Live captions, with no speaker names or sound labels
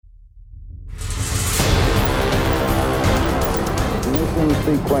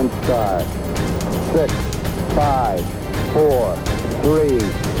sequence start. 6, 5, 4, 3,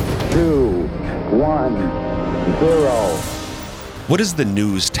 2, 1, 0. What does the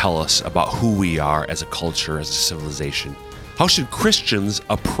news tell us about who we are as a culture, as a civilization? How should Christians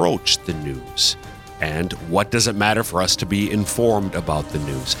approach the news? And what does it matter for us to be informed about the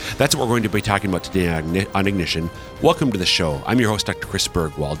news? That's what we're going to be talking about today on Ignition. Welcome to the show. I'm your host, Dr. Chris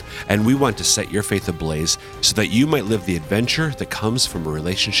Bergwald, and we want to set your faith ablaze so that you might live the adventure that comes from a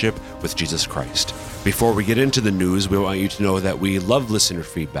relationship with Jesus Christ. Before we get into the news, we want you to know that we love listener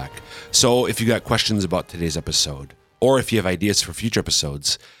feedback. So if you got questions about today's episode, or if you have ideas for future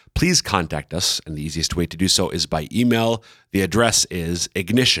episodes, please contact us, and the easiest way to do so is by email. The address is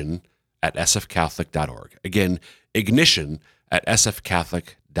ignition@sfcatholic.org. Again,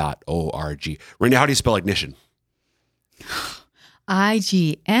 ignition@sfcatholic.org. Renee, how do you spell ignition?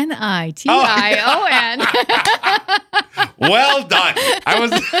 IGNITION. Well done.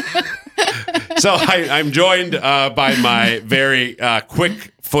 So I'm joined by my very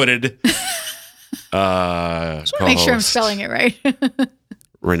quick-footed Just want to make sure I'm spelling it right.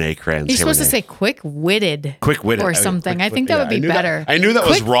 Renee Kranz. You're supposed to say quick-witted. Quick-witted. Or something. I think that would be better. I knew that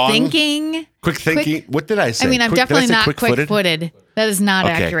was wrong. Quick-thinking. Quick-thinking. What did I say? I mean, I'm definitely not quick-footed. That is not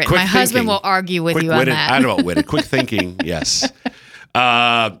accurate. My husband will argue with you on that. I don't know about witted. Quick-thinking, yes.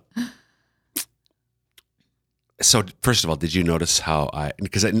 So first of all, did you notice how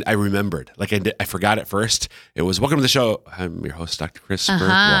because I remembered, like I forgot at first. It was, welcome to the show. I'm your host, Dr. Chris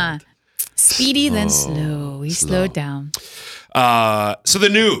Bergwald. Speedy, then slow. We slowed down. So the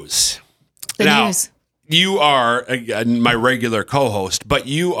news. News. You are my regular co-host, but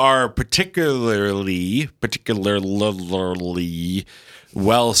you are particularly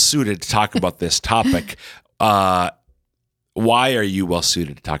well suited to talk about this topic. Why are you well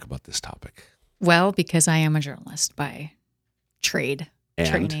suited to talk about this topic? Well, because I am a journalist by trade,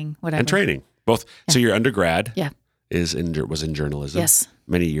 training, whatever. And training, both. Yeah. So your undergrad was in journalism. Yes.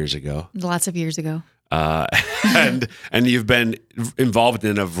 Many years ago. Lots of years ago. And you've been involved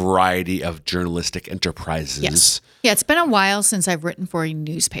in a variety of journalistic enterprises. Yes. Yeah, it's been a while since I've written for a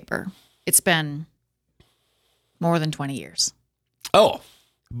newspaper. It's been more than 20 years. Oh,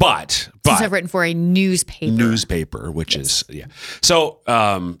 but since I've written for a newspaper, which is So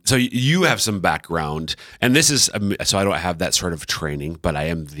you have some background, and this is so I don't have that sort of training, but I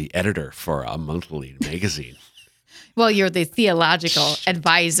am the editor for a monthly magazine. Well, you're the theological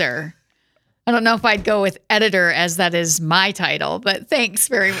advisor. I don't know if I'd go with editor as that is my title, but thanks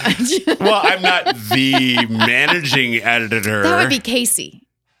very much. Well, I'm not the managing editor. That would be Casey.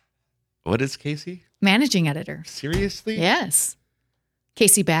 What is Casey? Managing editor. Seriously? Yes.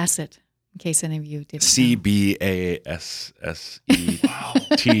 Casey Bassett, in case any of you didn't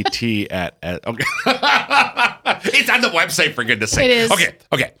CBASSETT at okay. It's on the website, for goodness sake. It is.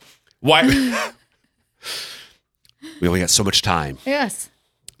 Okay. Why? We only got so much time. Yes.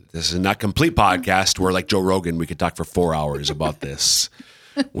 This is not a complete podcast where, like Joe Rogan, we could talk for 4 hours about this.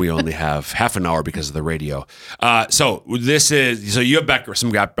 We only have half an hour because of the radio. So you have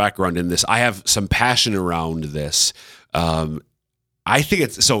some background in this. I have some passion around this. I think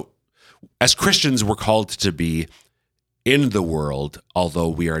it's so. As Christians, we're called to be in the world, although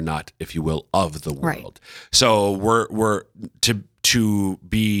we are not, if you will, of the world. Right. So we're to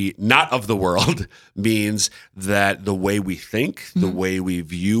be not of the world means that the way we think, the way we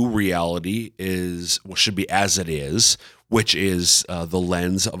view reality should be as it is, which is the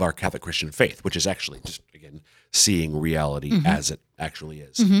lens of our Catholic Christian faith, which is actually just, again, seeing reality as it actually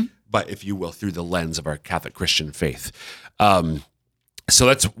is. But if you will, through the lens of our Catholic Christian faith. So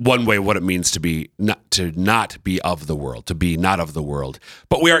that's one way what it means to not be of the world, to be not of the world.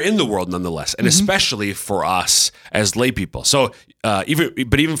 But we are in the world nonetheless, and especially for us as lay people. So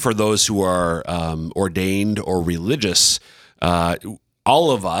even for those who are ordained or religious,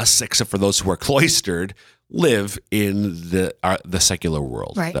 all of us, except for those who are cloistered, live in the secular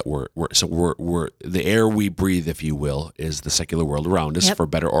world. Right. That we're the air we breathe, if you will, is the secular world around us, for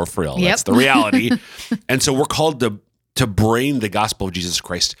better or for ill. Yep. That's the reality. And so we're called to bring the gospel of Jesus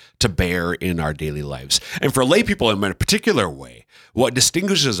Christ to bear in our daily lives. And for lay people in a particular way, what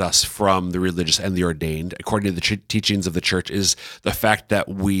distinguishes us from the religious and the ordained, according to the teachings of the church, is the fact that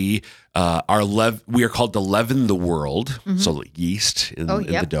we are called to leaven the world, so like yeast in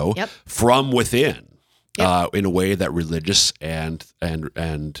the dough, from within. In a way that religious and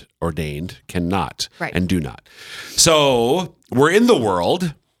ordained cannot and do not. So we're in the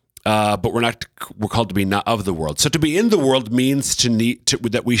world, but we're called to be not of the world. So to be in the world means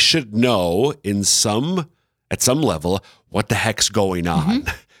that we should know at some level what the heck's going on.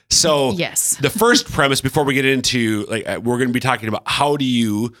 So Yes. the first premise before we get into we're going to be talking about how do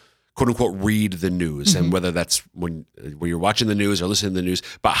you quote unquote read the news, and whether that's when you're watching the news or listening to the news,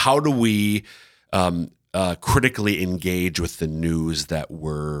 but how do we critically engage with the news that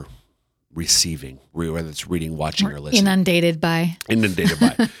we're receiving, whether it's reading, watching, or listening. Inundated by.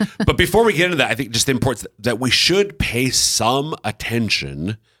 But before we get into that, I think just the importance that we should pay some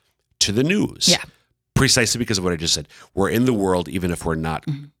attention to the news. Yeah. Precisely because of what I just said. We're in the world, even if we're not,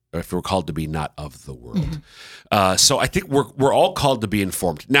 if we're called to be not of the world. So I think we're all called to be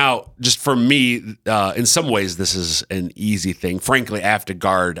informed. Now, just for me, in some ways, this is an easy thing. Frankly, I have to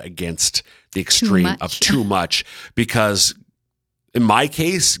guard against the extreme of too much because in my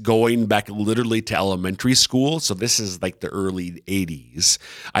case, going back literally to elementary school, so this is like the early 80s,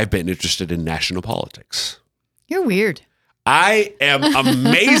 I've been interested in national politics. You're weird. I am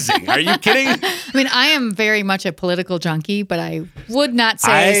amazing. Are you kidding? I mean, I am very much a political junkie, but I would not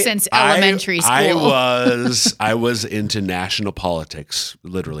say since elementary school. I was into national politics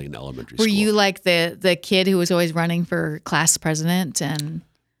literally in elementary school. Were you like the kid who was always running for class president and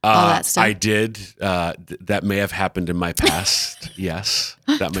all that stuff? I did. That may have happened in my past. Yes,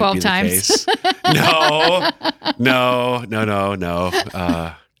 that might 12 be the times. case. No.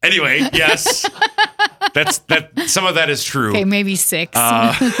 Anyway, yes, that. Some of that is true. Okay, maybe 6. So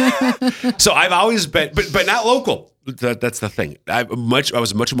I've always been, but not local. That's the thing. I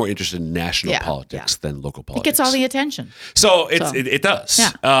was much more interested in national politics than local politics. It gets all the attention. So it does.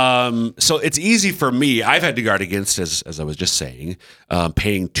 Yeah. So it's easy for me. I've had to guard against, as I was just saying,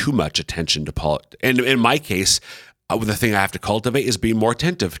 paying too much attention to politics. And in my case, the thing I have to cultivate is being more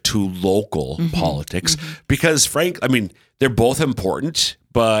attentive to local politics because, frankly, I mean, they're both important,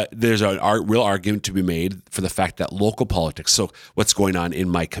 but there's a real argument to be made for the fact that local politics, so what's going on in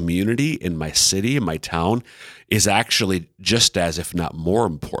my community, in my city, in my town, is actually just as, if not more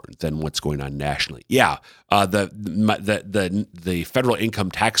important than what's going on nationally. Yeah, the federal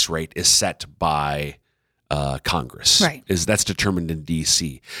income tax rate is set by Congress. Right. That's determined in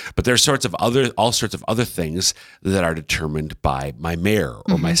D.C. But there's all sorts of other things that are determined by my mayor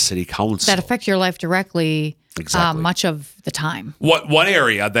or my city council That affect your life directly. Exactly. Much of the time. One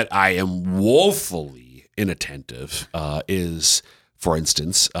area that I am woefully inattentive is, for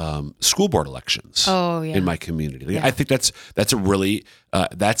instance, school board elections. Oh, yeah. In my community, I think that's a really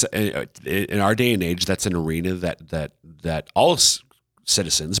in our day and age, that's an arena that all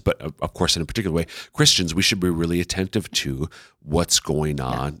citizens, but of course in a particular way, Christians, we should be really attentive to what's going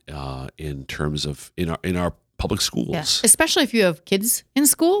on in terms of in our public schools. Yeah. Especially if you have kids in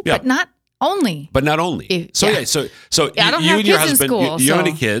school, but not only. But not only. I don't you have and your kids in husband, school, you don't have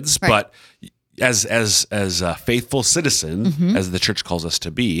so- any kids, Right. but as a faithful citizen, as the church calls us to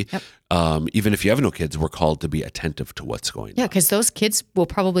be, even if you have no kids, we're called to be attentive to what's going Yeah, on. because those kids will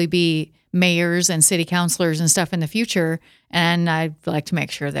probably be mayors and city councilors and stuff in the future, and I'd like to make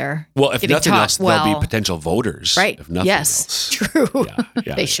sure they're Well, if getting nothing taught else, well. they'll be potential voters. Right. If nothing yes. else. True.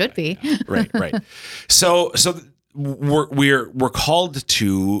 Yeah, They should be. Right. So we're called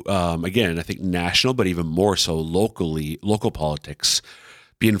to again, I think national, but even more so local politics,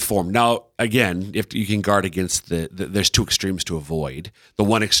 be informed. Now, again, if you can guard against there's two extremes to avoid. The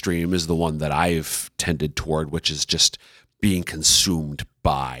one extreme is the one that I've tended toward, which is just being consumed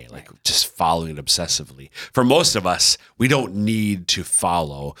by, just following it obsessively. For most of us, we don't need to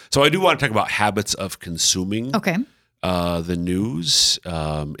follow. So I do want to talk about habits of consuming. Okay. The news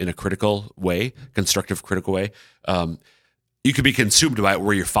in a critical way, constructive, critical way. You could be consumed by it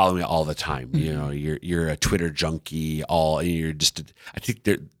where you're following it all the time. You know, you're a Twitter junkie. I think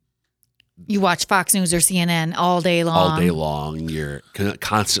You watch Fox News or CNN all day long. all day long. You're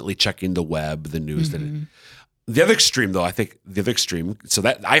constantly checking the web, the news. The other extreme, though, so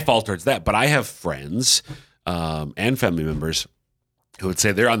that I fall towards that, but I have friends and family members who would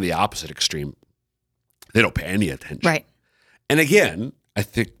say they're on the opposite extreme. They don't pay any attention. Right. And again, I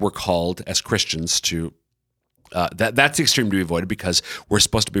think we're called as Christians to, that's the extreme to be avoided because we're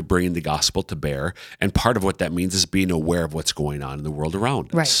supposed to be bringing the gospel to bear. And part of what that means is being aware of what's going on in the world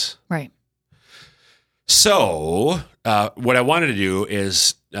around us. Right. So what I wanted to do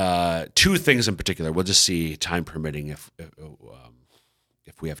is two things in particular. We'll just see, time permitting, if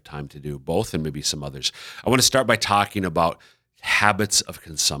we have time to do both and maybe some others. I want to start by talking about habits of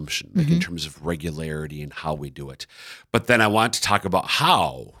consumption, in terms of regularity and how we do it. But then I want to talk about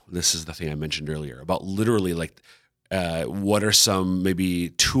how, this is the thing I mentioned earlier, about literally what are some maybe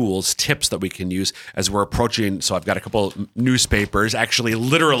tools, tips that we can use as we're approaching. So I've got a couple newspapers, actually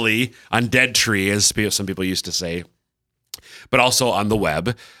literally on Dead Tree, as some people used to say, but also on the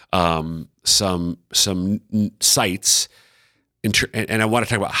web, some sites and I want to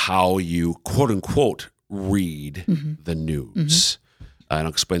talk about how you quote unquote read the news. And I'll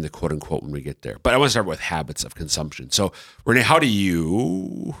explain the quote unquote when we get there. But I want to start with habits of consumption. So Renee, how would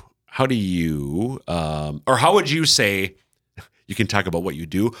you say, you can talk about what you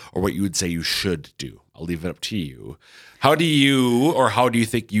do or what you would say you should do. I'll leave it up to you. How do you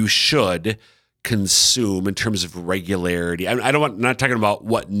think you should consume in terms of regularity? I'm not talking about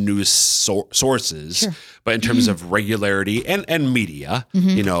what news sources, but in terms of regularity and media,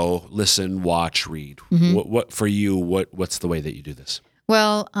 listen, watch, read. What for you, what's the way that you do this?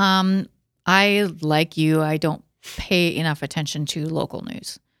 Well, I, like you, I don't pay enough attention to local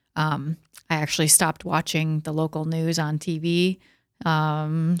news. I actually stopped watching the local news on TV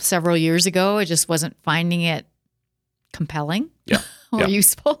several years ago. I just wasn't finding it compelling or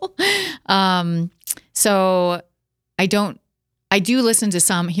useful. So I do listen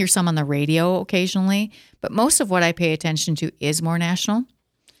to hear some on the radio occasionally, but most of what I pay attention to is more national.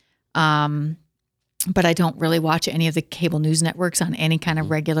 But I don't really watch any of the cable news networks on any kind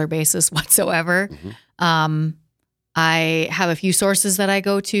of regular basis whatsoever. I have a few sources that I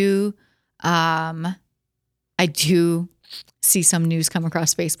go to. I do see some news come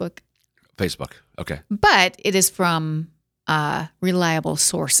across Facebook. Okay. But it is from reliable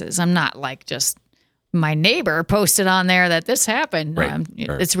sources. I'm not like just my neighbor posted on there that this happened. Right.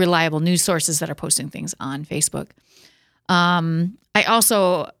 It's reliable news sources that are posting things on Facebook. I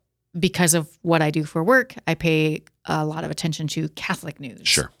also, because of what I do for work, I pay a lot of attention to Catholic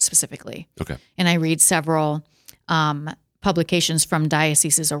news specifically. Okay. And I read several publications from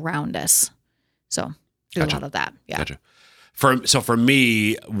dioceses around us. So do a lot of that. Yeah. Gotcha. For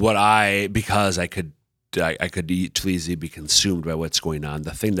me, because I could too easily be consumed by what's going on.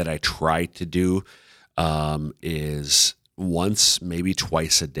 The thing that I try to do is once, maybe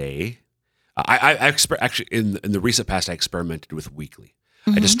twice a day. Actually in the recent past, I experimented with weekly.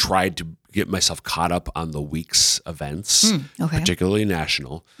 I just tried to get myself caught up on the week's events, particularly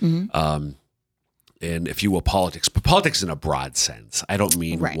national. And if you will, politics, but politics in a broad sense. I don't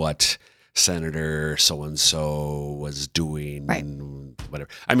mean what Senator so-and-so was doing, whatever.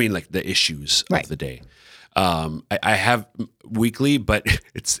 I mean like the issues of the day. I have weekly, but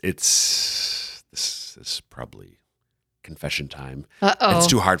this is probably confession time. It's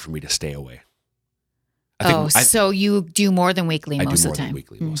too hard for me to stay away. So you do more than weekly most of the time. I do more than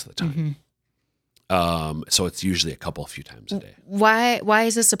weekly most of the time. So it's usually a few times a day. Why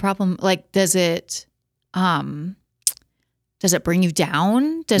is this a problem? Like, does it bring you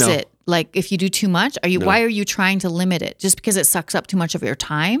down? Does it, like, if you do too much, why are you trying to limit it? Just because it sucks up too much of your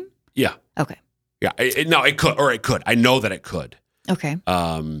time? Yeah. Okay. Yeah. It could. I know that it could. Okay.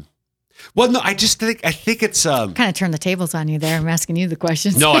 Well, no, I think it's kind of turn the tables on you there. I'm asking you the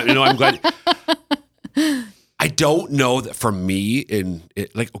questions. No, I'm glad. I don't know that for me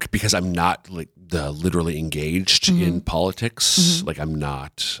because I'm not like literally engaged in politics. Like I'm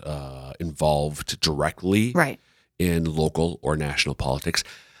not involved directly in local or national politics.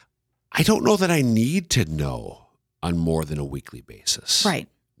 I don't know that I need to know on more than a weekly basis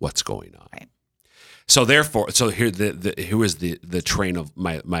what's going on. Right. So therefore, here is the train of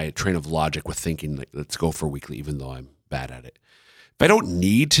my train of logic with thinking like, let's go for weekly, even though I'm bad at it. If I don't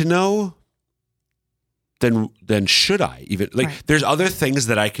need to know, then should I even there's other things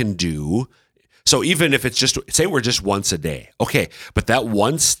that I can do. So even if it's just, say we're just once a day, okay, but that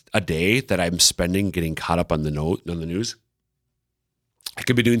once a day that I'm spending getting caught up on the news, I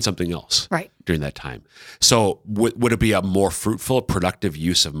could be doing something else during that time. So would it be a more fruitful, productive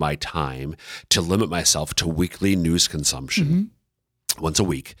use of my time to limit myself to weekly news consumption once a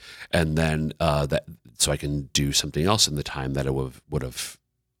week, and then so I can do something else in the time that I would have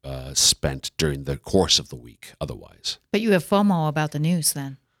spent during the course of the week otherwise. But you have FOMO about the news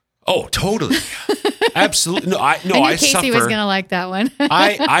then. Oh, totally. Absolutely. I knew Casey was going to like that one.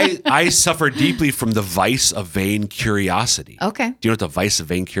 I suffer deeply from the vice of vain curiosity. Okay. Do you know what the vice of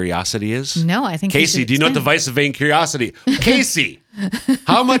vain curiosity is? No, I think Casey, do you know what the vice of vain curiosity? Casey,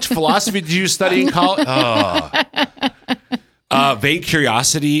 how much philosophy did you study in college? Vain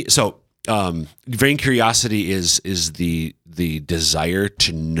curiosity. So, vain curiosity is the desire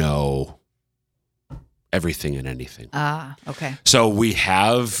to know everything and anything. Okay. So we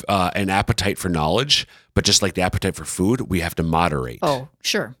have an appetite for knowledge, but just like the appetite for food, we have to moderate. Oh,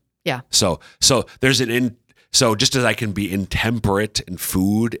 sure. Yeah. So there's so just as I can be intemperate in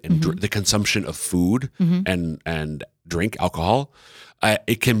food and the consumption of food and drink alcohol.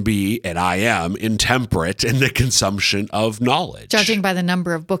 It can be, and I am, intemperate in the consumption of knowledge. Judging by the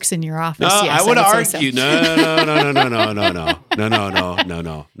number of books in your office, No, yes, I would argue. So.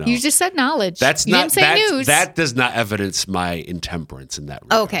 No. You just said knowledge. That's you not. didn't say news. That does not evidence my intemperance in that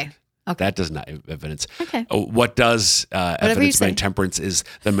regard. Okay. That does not evidence. Okay. What does evidence my say. intemperance is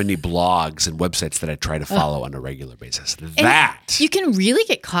the many blogs and websites that I try to follow on a regular basis. You can really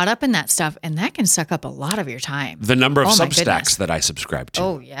get caught up in that stuff, and that can suck up a lot of your time. The number of my Substacks goodness. that I subscribe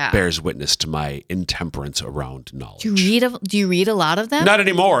to bears witness to my intemperance around knowledge. Do you read a lot of them? Not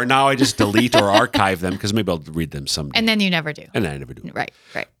anymore. Now I just delete or archive them because maybe I'll read them someday. And then you never do. And then I never do. Right.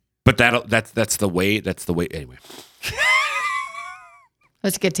 But that's the way. That's the way. Anyway.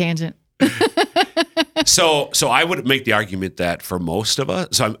 That's a good tangent. So I would make the argument that for most of us,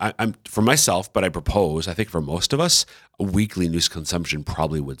 so I'm for myself, but I think for most of us, a weekly news consumption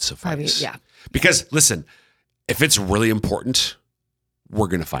probably would suffice. Yeah. Because listen, if it's really important, we're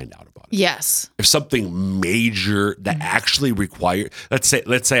going to find out about it. Yes. If something major that actually let's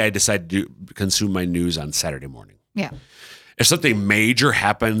say I decide to consume my news on Saturday morning. Yeah. If something major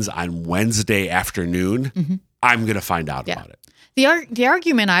happens on Wednesday afternoon, I'm going to find out about it. The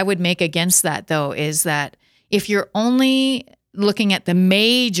argument I would make against that, though, is that if you're only looking at the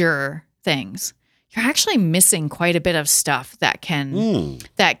major things, you're actually missing quite a bit of stuff that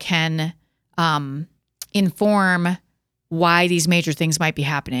can inform why these major things might be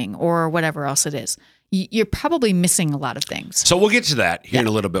happening or whatever else it is. You're probably missing a lot of things. So we'll get to that here in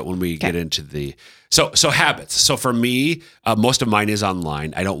a little bit when we get into the so habits. So for me, most of mine is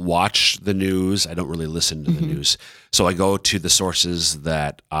online. I don't watch the news. I don't really listen to the news. So I go to the sources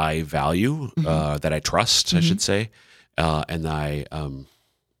that I value, that I trust, I should say, and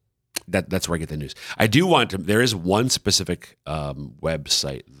that's where I get the news. I do want to. There is one specific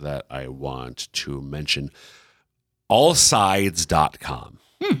website that I want to mention: allsides.com.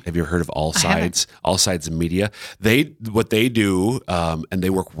 Have you heard of All Sides? All Sides Media. What they do, and they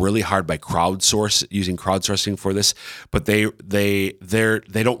work really hard by using crowdsourcing for this. But they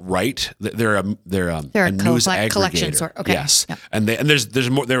don't write. They're a news aggregator. Collection sort. Okay. Yes, yep. and there's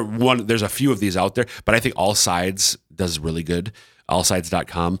more. There's a few of these out there, but I think All Sides does really good.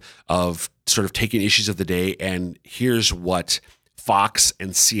 Allsides.com of sort of taking issues of the day, and here's what Fox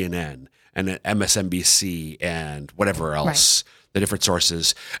and CNN and MSNBC and whatever else. Right. The different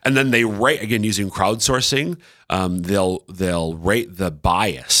sources, and then they rate again using crowdsourcing. They'll rate the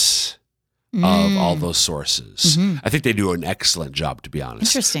bias of all those sources. I think they do an excellent job, to be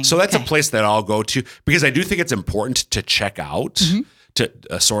honest. Interesting. So that's a place that I'll go to because I do think it's important to check out to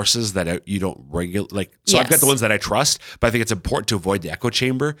sources that you don't regularly like. So I've got the ones that I trust, but I think it's important to avoid the echo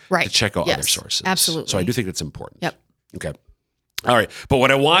chamber to check out other sources. Absolutely. So I do think it's important. Yep. Okay. All right. But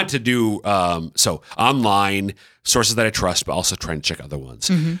what I want to do, so online sources that I trust, but also trying to check other ones.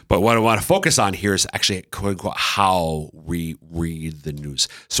 But what I want to focus on here is actually, quote unquote, how we read the news.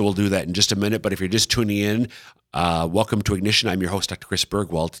 So we'll do that in just a minute. But if you're just tuning in, welcome to Ignition. I'm your host, Dr. Chris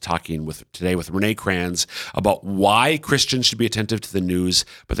Bergwald, talking today with Renee Kranz about why Christians should be attentive to the news,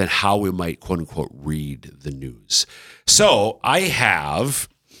 but then how we might, quote unquote, read the news. So I have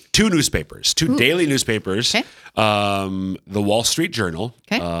two daily newspapers. Okay. The Wall Street Journal.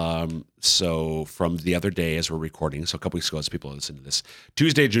 Okay. So from the other day as we're recording, so a couple weeks ago as people listen to this,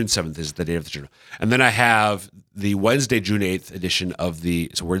 Tuesday, June 7th is the date of the Journal. And then I have the Wednesday, June 8th edition of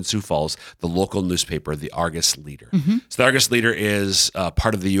so we're in Sioux Falls, the local newspaper, the Argus Leader. So the Argus Leader is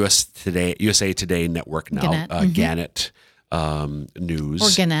part of the USA Today network now, Gannett News.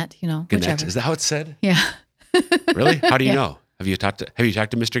 Or Gannett, Gannett, whichever. is that how it's said? Yeah. Really? How do you know? Have you talked to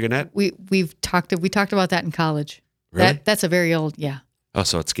Mr. Gannett? We talked about that in college. Really? That's a very old, Oh,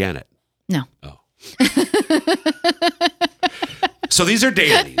 so it's Gannett. No. Oh. So these are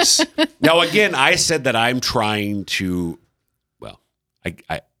dailies. Now, again, I said that I'm trying to,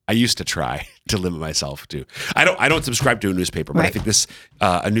 I used to try to limit myself to, I don't subscribe to a newspaper, but I think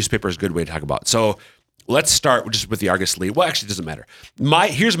a newspaper is a good way to talk about. So let's start just with the Argus Leader. Well, actually, it doesn't matter.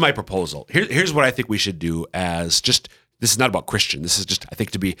 Here's my proposal. Here's what I think we should do as just, this is not about Christian. This is just, I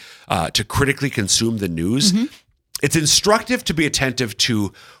think, to critically consume the news. It's instructive to be attentive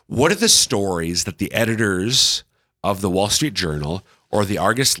to what are the stories that the editors of the Wall Street Journal or the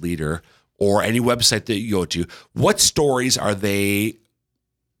Argus Leader or any website that you go to, what stories are they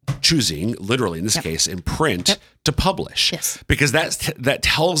choosing, literally in this case, in print to publish? Yes. Because that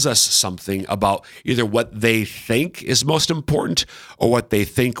tells us something about either what they think is most important or what they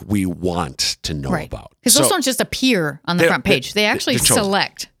think we want to know about. Because those don't just appear on the front page; they actually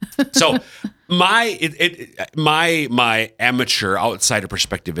select. So my amateur outsider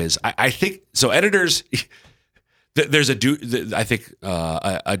perspective is I think so. Editors, there's I think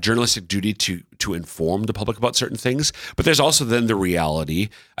a journalistic duty to inform the public about certain things, but there's also then the reality.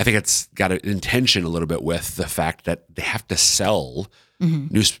 I think it's got an intention a little bit with the fact that they have to sell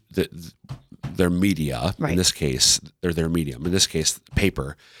their media, Right. in this case, or their medium, in this case,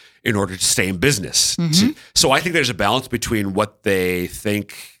 paper, in order to stay in business. So I think there's a balance between what they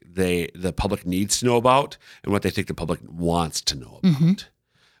think the public needs to know about and what they think the public wants to know about.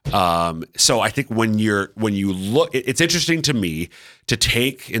 So I think when you look, it's interesting to me to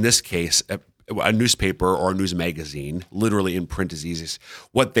take, in this case, a newspaper or a news magazine, literally in print is easiest,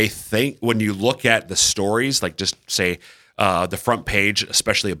 what they think when you look at the stories, like just say the front page,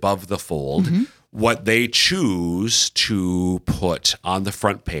 especially above the fold, what they choose to put on the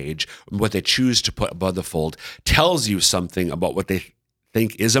front page, what they choose to put above the fold tells you something about what they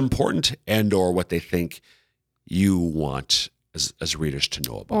think is important and or what they think you want as readers to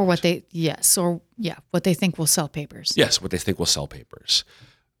know about. Or what they what they think will sell papers. Yes, what they think will sell papers.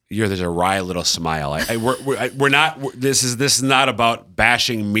 There's a wry little smile. We're not. This is not about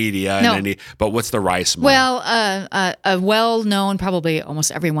bashing media but what's the wry smile? Well, a well-known, probably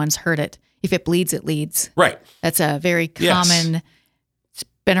almost everyone's heard it. If it bleeds, it leads. Right. That's a very common. It's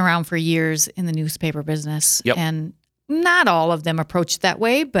been around for years in the newspaper business, and not all of them approach it that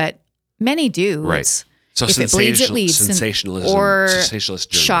way, but many do. Right. So if it bleeds, it leads. Sensationalism or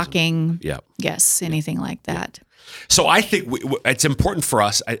sensationalist journalism. Shocking. Yeah. Yes, anything like that. So I think it's important for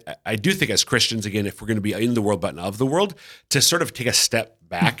us, I do think as Christians, again, if we're going to be in the world but not of the world, to sort of take a step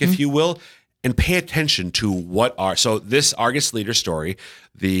back, if you will, and pay attention to so this Argus Leader story,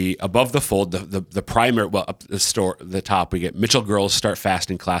 the above the fold, the primary, up the top, we get Mitchell girls start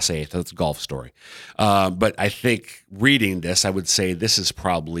fasting class A. That's a golf story. But I think reading this, I would say this is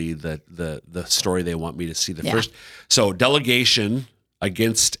probably the story they want me to see first. So delegation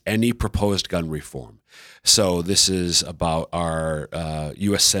against any proposed gun reform. So this is about our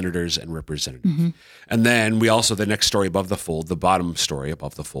U.S. senators and representatives. And then we also, the next story above the fold, the bottom story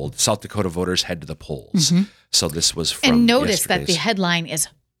above the fold, South Dakota voters head to the polls. So this was from And notice that yesterday's. the headline is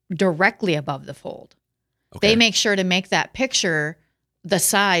directly above the fold. Okay. They make sure to make that picture the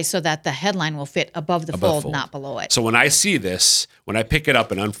size so that the headline will fit above the fold, not below it. So when I see this, when I pick it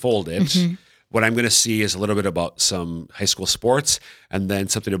up and unfold it, what I'm going to see is a little bit about some high school sports and then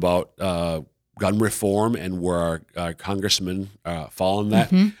something about gun reform and where our congressmen fall on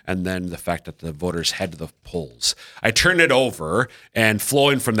that, and then the fact that the voters head to the polls. I turn it over, and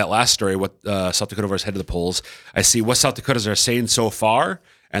flowing from that last story, what South Dakota voters head to the polls, I see what South Dakotans are saying so far,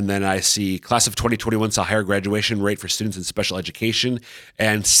 and then I see class of 2021 saw higher graduation rate for students in special education,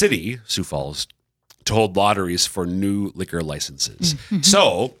 and city, Sioux Falls, to hold lotteries for new liquor licenses.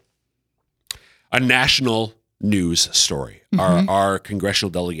 So, a national news story. Our congressional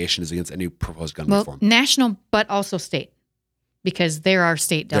delegation is against any proposed gun reform. National, but also state, because there are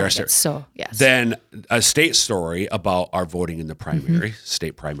state delegates. So, yes. Then a state story about our voting in the primary,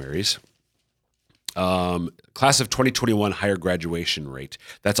 state primaries. Class of 2021 higher graduation rate.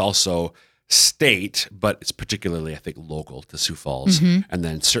 That's also state, but it's particularly, I think, local to Sioux Falls. And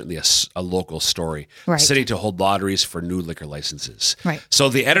then certainly a local story. Right. City to hold lotteries for new liquor licenses. Right. So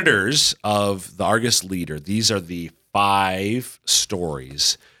the editors of the Argus Leader, these are the 5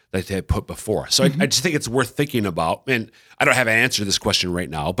 stories that they put before. So I just think it's worth thinking about. And I don't have an answer to this question right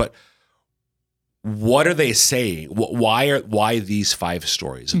now, but what are they saying? Why these 5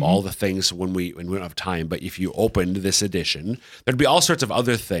 stories of all the things when we don't have time? But if you opened this edition, there'd be all sorts of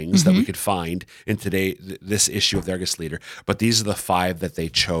other things that we could find in this issue of the Argus Leader. But these are the 5 that they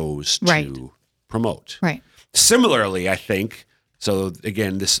chose to promote. Right. Similarly, I think, so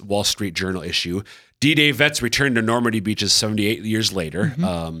again, this Wall Street Journal issue, D-Day vets return to Normandy beaches 78 years later.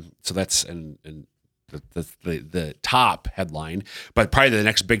 So that's the top headline, but probably the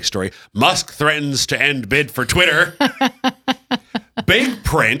next big story, Musk threatens to end bid for Twitter. Big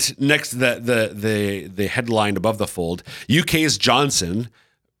print next to the headline above the fold, UK's Johnson,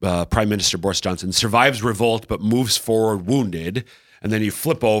 Prime Minister Boris Johnson, survives revolt but moves forward wounded. And then you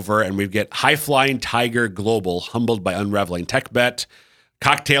flip over and we get high-flying Tiger Global humbled by unraveling tech bet.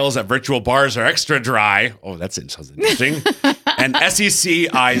 Cocktails at virtual bars are extra dry. Oh, that sounds interesting. And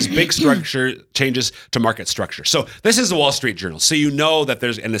SEC eyes big structure changes to market structure. So this is the Wall Street Journal. So you know that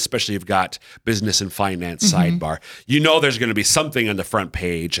and especially you've got business and finance sidebar. You know there's going to be something on the front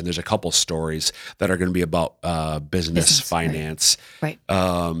page, and there's a couple stories that are going to be about business, finance. Right.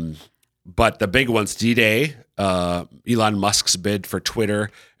 But the big ones, D-Day, Elon Musk's bid for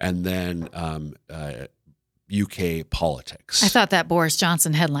Twitter, and then UK politics. I thought that Boris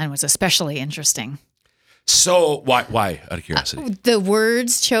Johnson headline was especially interesting. So why out of curiosity? The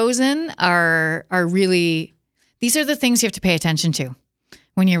words chosen are really, these are the things you have to pay attention to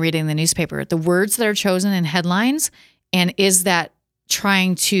when you're reading the newspaper. The words that are chosen in headlines, and is that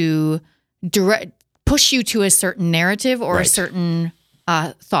trying to push you to a certain narrative or a certain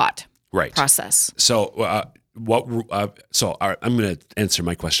thought process. So I'm going to answer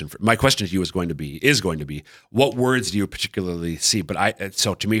my question. My question to you is going to be, what words do you particularly see? But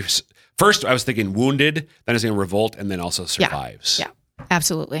to me, first I was thinking wounded, then I was thinking revolt, and then also survives. Yeah,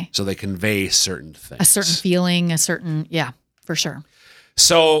 absolutely. So they convey certain things. A certain feeling, for sure.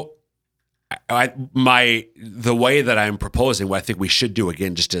 So the way that I'm proposing, what I think we should do,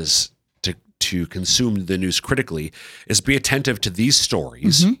 again, just as to consume the news critically, is be attentive to these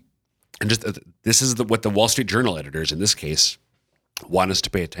stories. Mm-hmm. And just this is what the Wall Street Journal editors, in this case, want us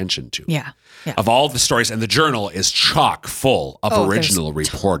to pay attention to. Yeah. Of all the stories, and the Journal is chock full of original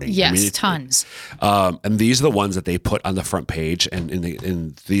reporting. Yes, tons. And these are the ones that they put on the front page, and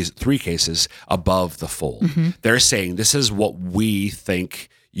in these 3 cases, above the fold. Mm-hmm. They're saying this is what we think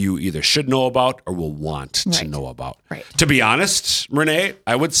you either should know about or will want to know about. Right. To be honest, Renee,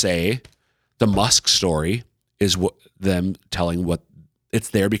 I would say the Musk story is them telling what it's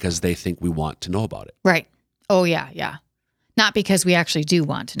there because they think we want to know about it. Right. Oh, yeah. Not because we actually do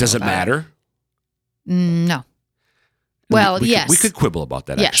want to know. Does it matter? No. Well, yes. We could quibble about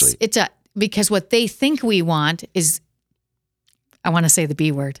that, actually. Yes, because what they think we want is, I want to say the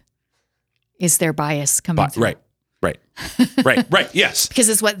B word, is their bias coming through. Right. Yes. Because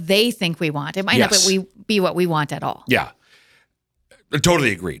it's what they think we want. It might not be what we want at all. Yeah.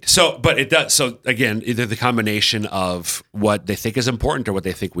 Totally agreed. So, but it does. So again, either the combination of what they think is important or what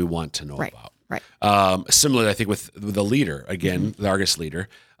they think we want to know about. Right. Similarly, I think with the leader, again, the Argus leader,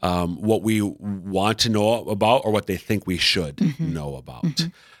 what we want to know about or what they think we should know about.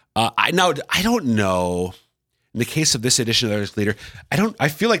 I don't know. In the case of this edition of the Argus leader, I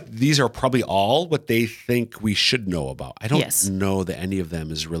feel like these are probably all what they think we should know about. I don't know that any of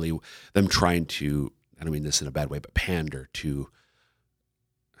them is really them trying to, I don't mean this in a bad way, but pander to.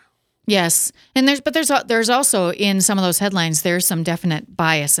 Yes, and there's also in some of those headlines there's some definite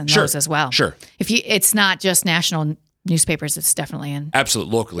bias in those as well. Sure, it's not just national newspapers; it's definitely in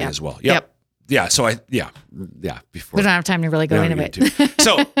locally as well. Yep. Yeah. So before we don't have time to really go into it.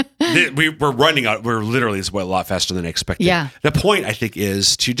 So we're running out. We're literally a lot faster than I expected. Yeah. The point I think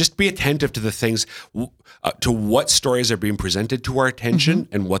is to just be attentive to the things, to what stories are being presented to our attention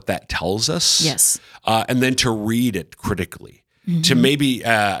and what that tells us. Yes. And then to read it critically. To maybe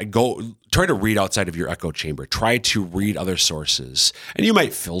try to read outside of your echo chamber. Try to read other sources, and you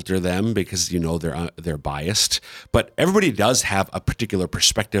might filter them because they're biased. But everybody does have a particular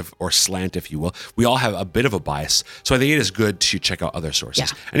perspective or slant, if you will. We all have a bit of a bias, so I think it is good to check out other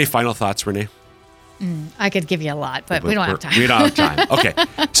sources. Yeah. Any final thoughts, Renee? I could give you a lot, but we don't have time. We don't have time. Okay.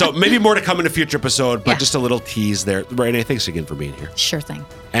 So maybe more to come in a future episode, but just a little tease there. Renee, thanks again for being here. Sure thing.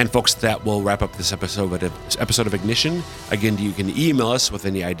 And folks, that will wrap up this episode of Ignition. Again, you can email us with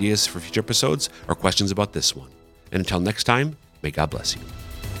any ideas for future episodes or questions about this one. And until next time, may God bless you.